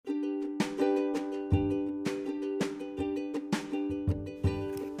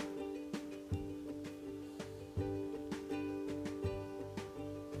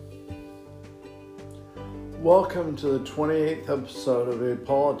Welcome to the 28th episode of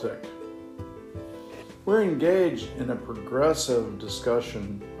Apolitic. We're engaged in a progressive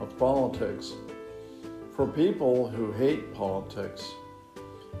discussion of politics for people who hate politics,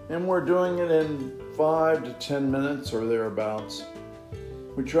 and we're doing it in 5 to 10 minutes or thereabouts.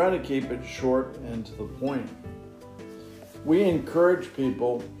 We try to keep it short and to the point. We encourage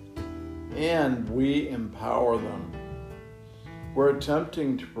people and we empower them. We're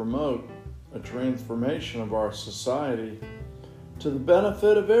attempting to promote a transformation of our society to the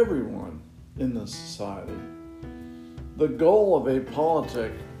benefit of everyone in the society. The goal of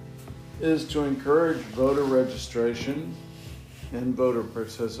Apolitic is to encourage voter registration and voter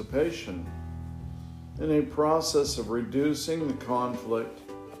participation in a process of reducing the conflict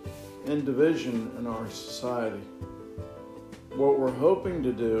and division in our society. What we're hoping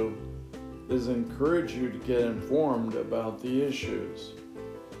to do is encourage you to get informed about the issues.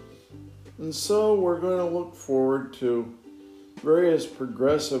 And so we're going to look forward to various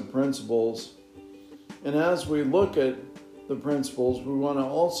progressive principles. And as we look at the principles, we want to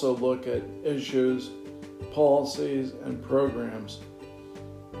also look at issues, policies, and programs.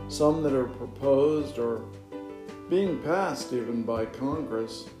 Some that are proposed or being passed even by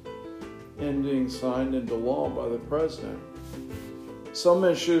Congress and being signed into law by the President. Some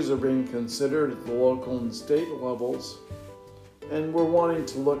issues are being considered at the local and state levels, and we're wanting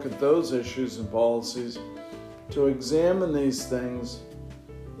to look at those issues and policies to examine these things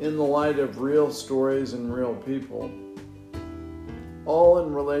in the light of real stories and real people, all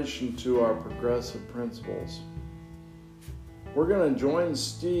in relation to our progressive principles. We're going to join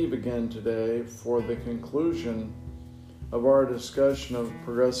Steve again today for the conclusion of our discussion of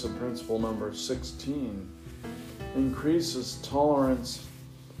progressive principle number 16, increases tolerance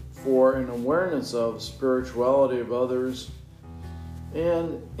for an awareness of spirituality of others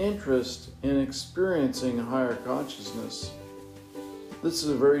and interest in experiencing higher consciousness. This is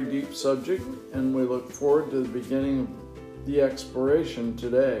a very deep subject, and we look forward to the beginning of the exploration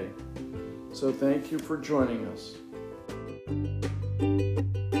today. So thank you for joining us.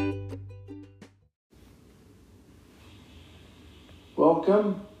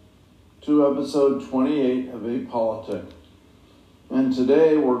 Welcome to episode 28 of Apolitic. And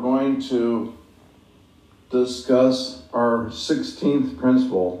today we're going to discuss our 16th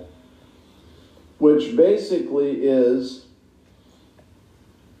principle, which basically is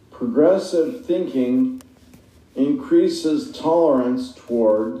progressive thinking increases tolerance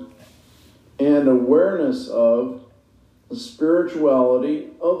toward and awareness of the spirituality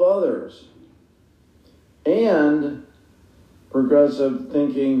of others. And progressive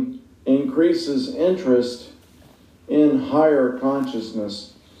thinking increases interest in higher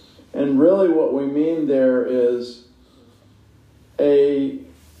consciousness. And really what we mean there is a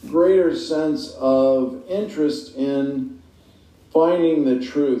greater sense of interest in finding the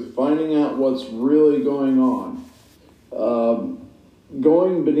truth, finding out what's really going on,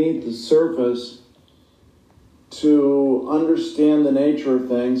 going beneath the surface to understand the nature of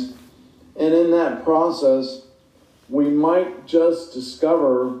things. And in that process, we might just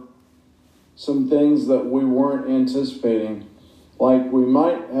discover some things that we weren't anticipating. Like we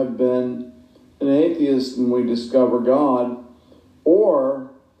might have been an atheist and we discover God, or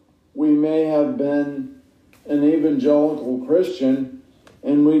we may have been an evangelical Christian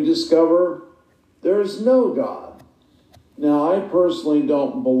and we discover there's no God. Now, I personally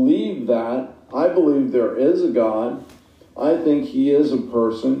don't believe that. I believe there is a God. I think He is a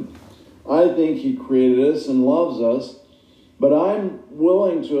person. I think He created us and loves us. But I'm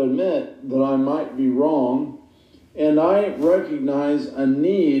willing to admit that I might be wrong. And I recognize a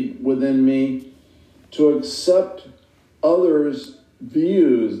need within me to accept others'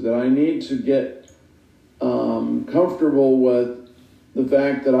 views, that I need to get comfortable with the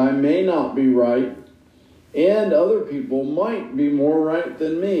fact that I may not be right and other people might be more right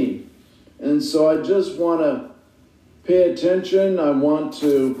than me. And so I just want to pay attention. I want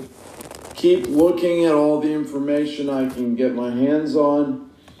to keep looking at all the information I can get my hands on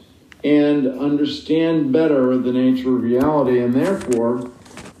and understand better the nature of reality, and therefore,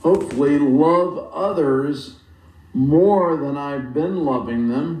 hopefully, love others more than I've been loving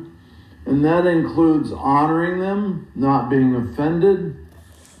them. And that includes honoring them, not being offended,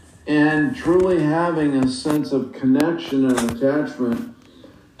 and truly having a sense of connection and attachment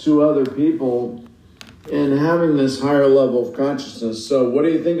to other people and having this higher level of consciousness. So what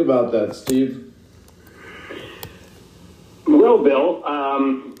do you think about that, Steve? Well, Bill,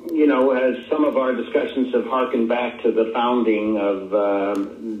 as some of our discussions have harkened back to the founding of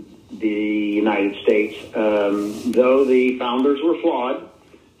the United States, though the founders were flawed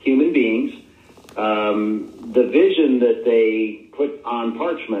human beings, the vision that they put on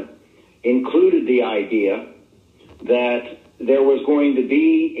parchment included the idea that there was going to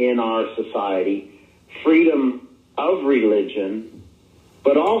be in our society freedom of religion,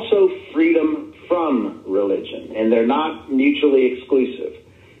 but also freedom from religion, and they're not mutually exclusive.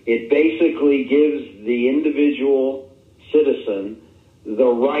 It basically gives the individual citizen the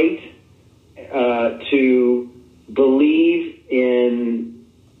right to believe in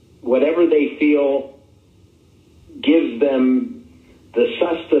whatever they feel gives them the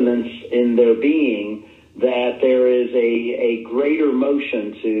sustenance in their being, that there is a greater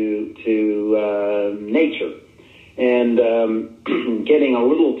motion to nature. And getting a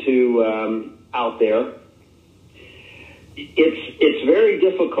little too out there, it's very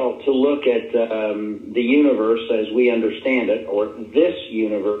difficult to look at the universe as we understand it, or this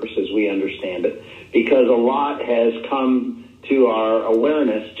universe as we understand it, because a lot has come to our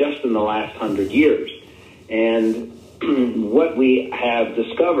awareness just in the last 100 years. And what we have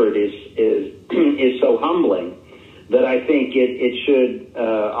discovered is so humbling that I think it should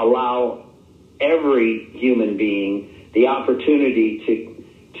allow every human being the opportunity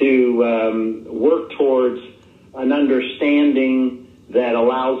to work towards an understanding that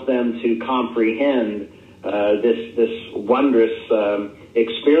allows them to comprehend this wondrous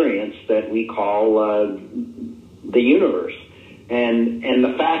experience that we call the universe, and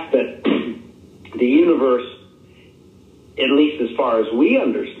the fact that the universe, at least as far as we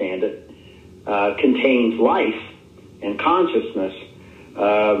understand it, contains life and consciousness.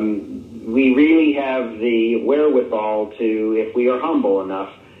 We really have the wherewithal to, if we are humble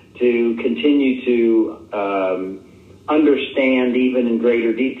enough, to continue to understand even in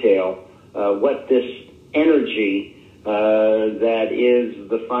greater detail what this energy that is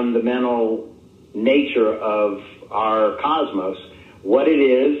the fundamental nature of our cosmos, what it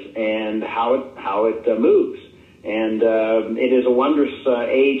is and how it moves. And it is a wondrous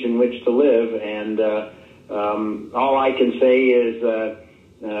age in which to live, and all I can say is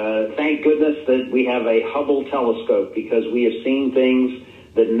thank goodness that we have a Hubble telescope, because we have seen things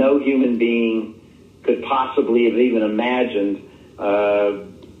that no human being could possibly have even imagined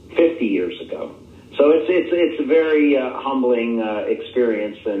 50 years ago. So it's a very humbling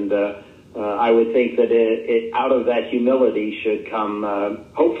experience, and I would think that it out of that humility should come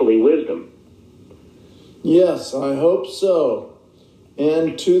hopefully wisdom. Yes, I hope so.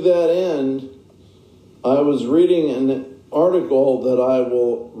 And to that end, I was reading an article that I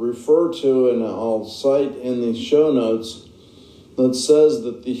will refer to and I'll cite in the show notes that says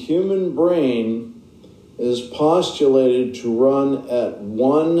that the human brain is postulated to run at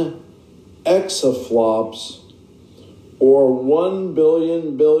 1 exaflops, or 1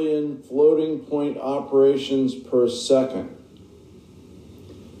 billion floating point operations per second.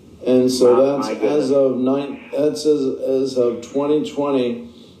 And so that's as of 2020,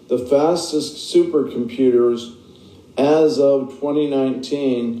 the fastest supercomputers as of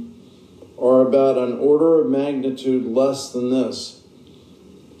 2019 are about an order of magnitude less than this.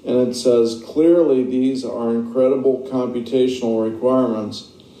 And it says, clearly these are incredible computational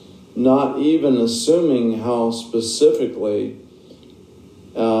requirements, not even assuming how specifically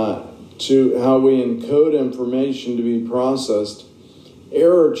to how we encode information to be processed,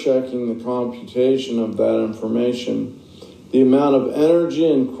 error checking the computation of that information, the amount of energy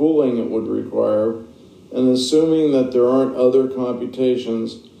and cooling it would require, and assuming that there aren't other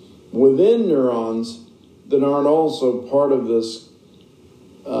computations within neurons that aren't also part of this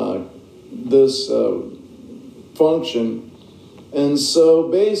function. And so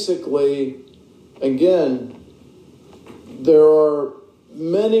basically, again, there are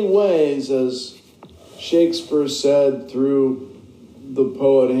many ways, as Shakespeare said through the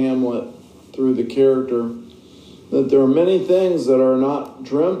poet Hamlet, through the character, that there are many things that are not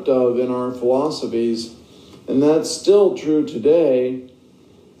dreamt of in our philosophies, and that's still true today,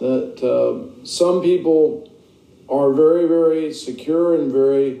 that some people are very, very secure and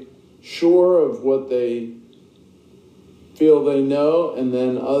very sure of what they feel they know, and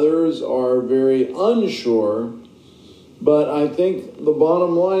then others are very unsure. But I think the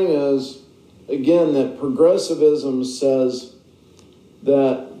bottom line is, again, that progressivism says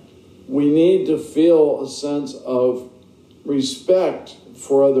that we need to feel a sense of respect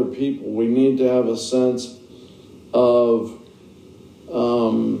for other people. We need to have a sense of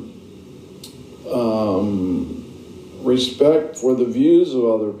respect for the views of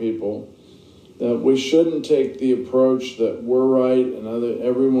other people, that we shouldn't take the approach that we're right and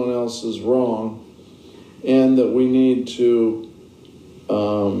everyone else is wrong, and that we need to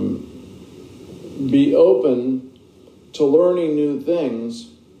be open to learning new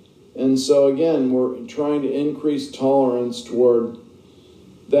things, And so again, we're trying to increase tolerance toward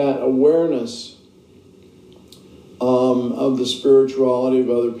that awareness of the spirituality of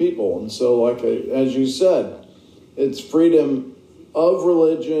other people. And so, as you said, it's freedom of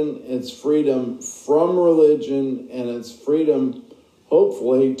religion, it's freedom from religion, and it's freedom,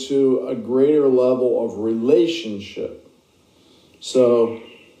 hopefully, to a greater level of relationship. So,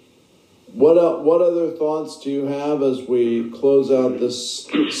 what other thoughts do you have as we close out this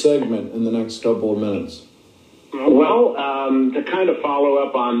segment in the next couple of minutes? Well, to kind of follow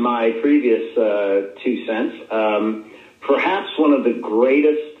up on my previous 2 cents, perhaps one of the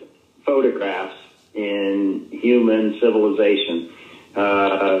greatest photographs in human civilization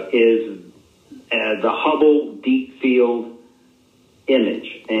is the Hubble Deep Field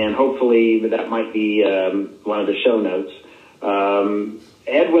image, and hopefully that might be one of the show notes.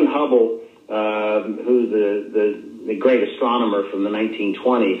 Edwin Hubble, who's the great astronomer from the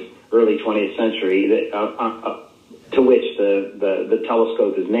 1920s, early 20th century, to which the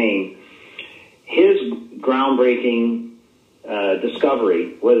telescope is named, his groundbreaking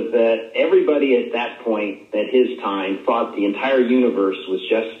discovery was that everybody at that point, at his time, thought the entire universe was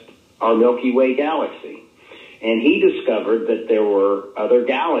just our Milky Way galaxy. And he discovered that there were other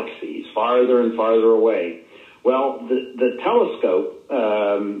galaxies farther and farther away. Well, the telescope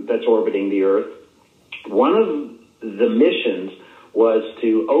that's orbiting the Earth, one of the missions was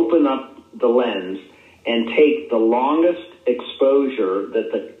to open up the lens and take the longest exposure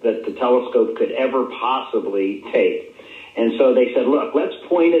that the telescope could ever possibly take. And so they said, look, let's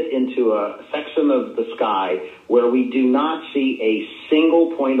point it into a section of the sky where we do not see a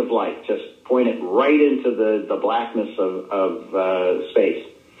single point of light. Just point it right into the blackness of space.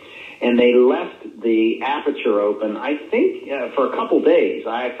 And they left the aperture open, I think, for a couple days.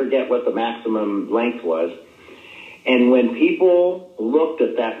 I forget what the maximum length was. And when people looked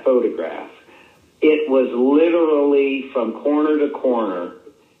at that photograph, it was literally from corner to corner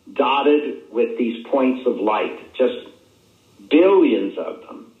dotted with these points of light, just billions of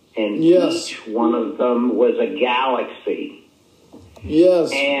them. And yes, each one of them was a galaxy.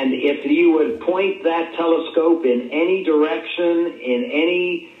 Yes. And if you would point that telescope in any direction, in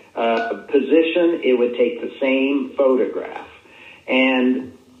any position, it would take the same photograph.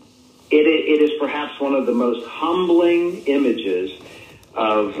 And it is perhaps one of the most humbling images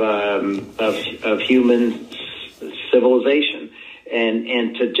of human civilization,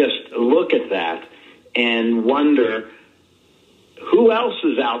 and to just look at that and wonder who else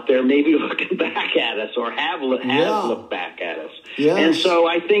is out there maybe looking back at us or has looked back at us. Yes. And so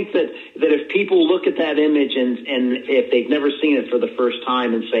I think that if people look at that image and if they've never seen it for the first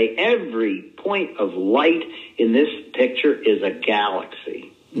time and say every point of light in this picture is a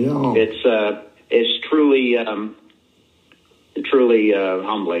galaxy, it's truly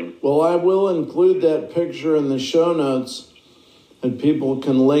humbling. Well, I will include that picture in the show notes, and people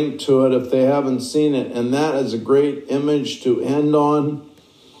can link to it if they haven't seen it. And that is a great image to end on,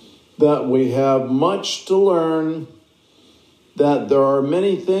 that we have much to learn, that there are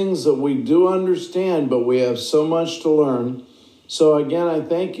many things that we do understand, but we have so much to learn. So again, I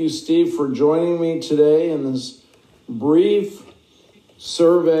thank you, Steve, for joining me today in this brief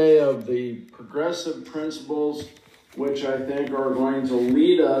survey of the progressive principles, which I think are going to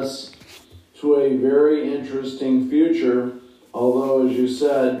lead us to a very interesting future. Although, as you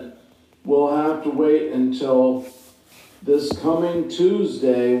said, we'll have to wait until this coming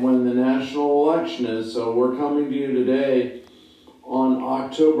Tuesday when the national election is. So we're coming to you today on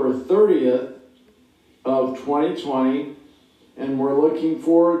October 30th of 2020, and we're looking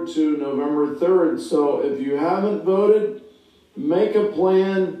forward to November 3rd. So if you haven't voted, make a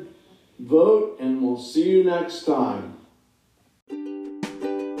plan, vote, and we'll see you next time.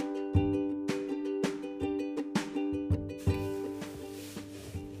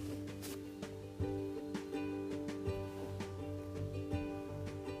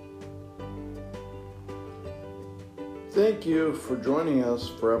 Thank you for joining us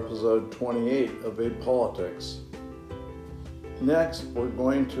for episode 28 of Apolitics. Next, we're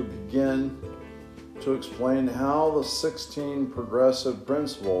going to begin to explain how the 16 progressive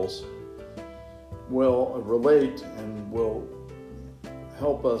principles will relate and will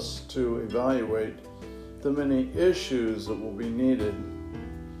help us to evaluate the many issues that will be needed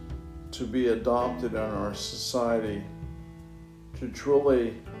to be adopted in our society to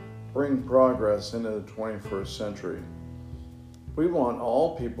truly bring progress into the 21st century. We want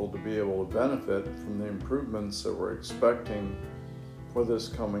all people to be able to benefit from the improvements that we're expecting for this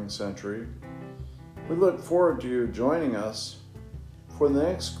coming century. We look forward to you joining us for the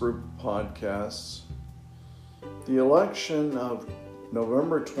next group of podcasts. The election of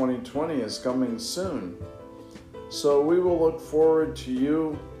November 2020 is coming soon. So we will look forward to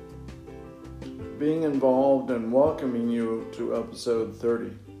you being involved and welcoming you to episode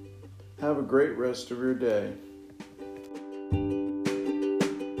 30. Have a great rest of your day.